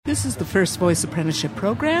This is the First Voice Apprenticeship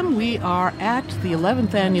Program. We are at the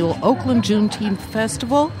 11th Annual Oakland Juneteenth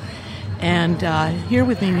Festival. And here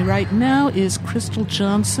with me right now is Crystal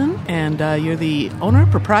Johnson. And you're the owner,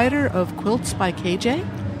 proprietor of Quilts by KJ?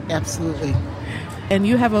 Absolutely. And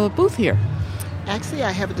you have a booth here. Actually,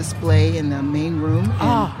 I have a display in the main room.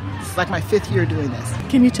 It's like my 5th year doing this.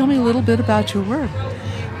 Can you tell me a little bit about your work?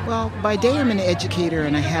 Well, by day I'm an educator,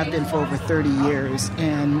 and I have been for over 30 years.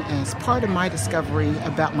 And as part of my discovery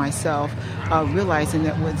about myself, realizing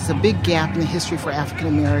that there was a big gap in the history for African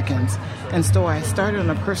Americans. And so I started on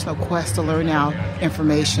a personal quest to learn out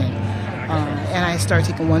information. And I started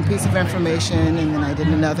taking one piece of information, and then I did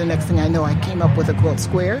another. Next thing I know, I came up with a quilt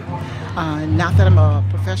square. Not that I'm a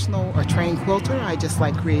professional or trained quilter, I just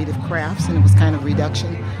like creative crafts, and it was kind of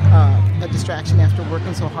a distraction after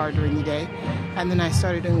working so hard during the day. And then I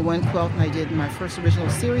started doing one quilt, and I did my first original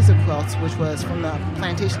series of quilts, which was from the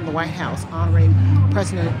plantation of the White House, honoring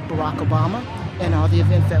President Barack Obama and all the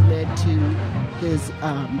events that led to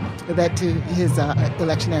his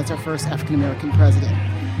election as our first African American president.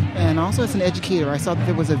 And also as an educator, I saw that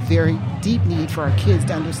there was a very deep need for our kids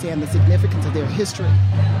to understand the significance of their history.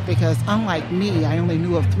 Because unlike me, I only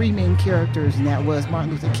knew of 3 main characters, and that was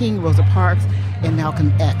Martin Luther King, Rosa Parks, and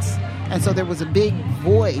Malcolm X. And so there was a big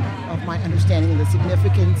void of my understanding of the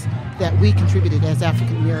significance that we contributed as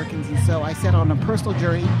African Americans. And so I set on a personal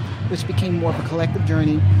journey, which became more of a collective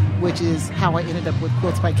journey, which is how I ended up with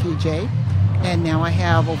Quilts by KJ. And now I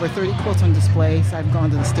have over 30 quilts on display. So I've gone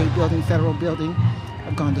to the state building, federal building.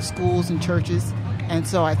 I've gone to schools and churches. And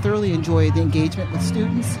so I thoroughly enjoy the engagement with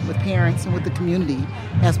students, with parents, and with the community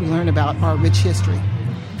as we learn about our rich history.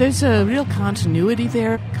 There's a real continuity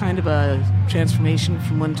there, kind of a transformation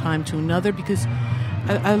from one time to another, because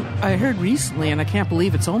I heard recently, and I can't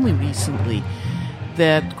believe it's only recently,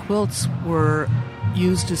 that quilts were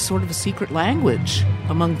used as sort of a secret language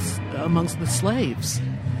amongst the slaves.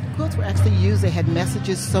 Quilts were actually used. They had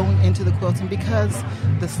messages sewn into the quilts, and because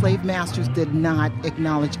the slave masters did not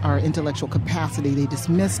acknowledge our intellectual capacity, they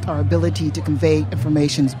dismissed our ability to convey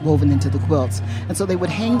information woven into the quilts. And so they would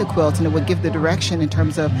hang the quilts, and it would give the direction in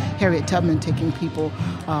terms of Harriet Tubman taking people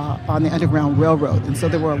on the Underground Railroad. And so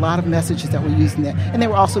there were a lot of messages that were used in there. And they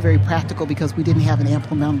were also very practical because we didn't have an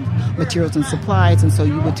ample amount of materials and supplies, and so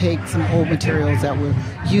you would take some old materials that were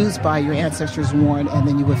used by your ancestors worn, and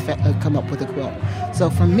then you would come up with a quilt. So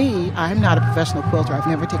for me, I'm not a professional quilter. I've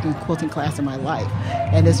never taken a quilting class in my life.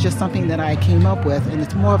 And it's just something that I came up with, and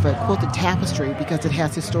it's more of a quilted tapestry because it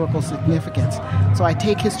has historical significance. So I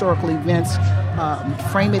take historical events,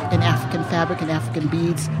 frame it in African fabric and African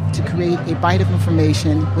beads to create a bite of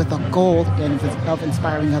information with a goal of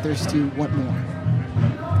inspiring others to want more.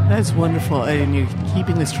 That's wonderful, and you're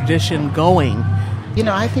keeping this tradition going. You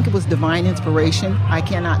know, I think it was divine inspiration. I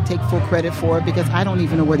cannot take full credit for it because I don't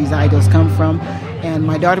even know where these ideas come from. And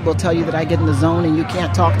my daughter will tell you that I get in the zone and you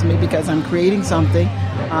can't talk to me because I'm creating something.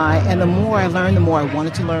 And the more I learned, the more I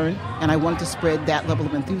wanted to learn. And I wanted to spread that level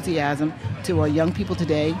of enthusiasm to our young people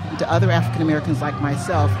today and to other African Americans like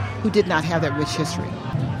myself who did not have that rich history.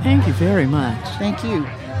 Thank you very much. Thank you.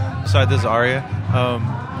 Sorry, this is Aria.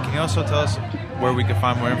 Can you also tell us where we can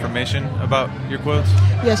find more information about your quilts?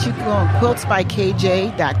 Yes, you can go on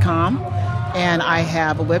quiltsbykj.com, and I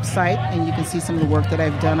have a website, and you can see some of the work that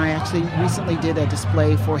I've done. I actually recently did a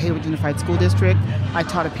display for Hayward Unified School District. I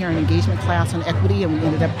taught a parent engagement class on equity, and we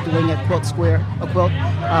ended up doing a quilt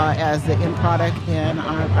as the end product, and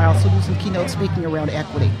I also do some keynote speaking around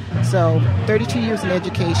equity. So 32 years in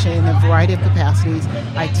education in a variety of capacities.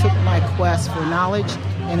 I took my quest for knowledge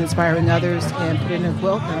and inspiring others and put it in a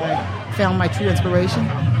quilt, and I found my true inspiration.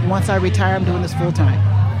 Once I retire, I'm doing this full time.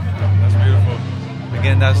 That's beautiful.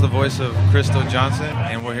 Again, that's the voice of Crystal Johnson,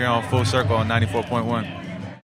 and we're here on Full Circle on 94.1.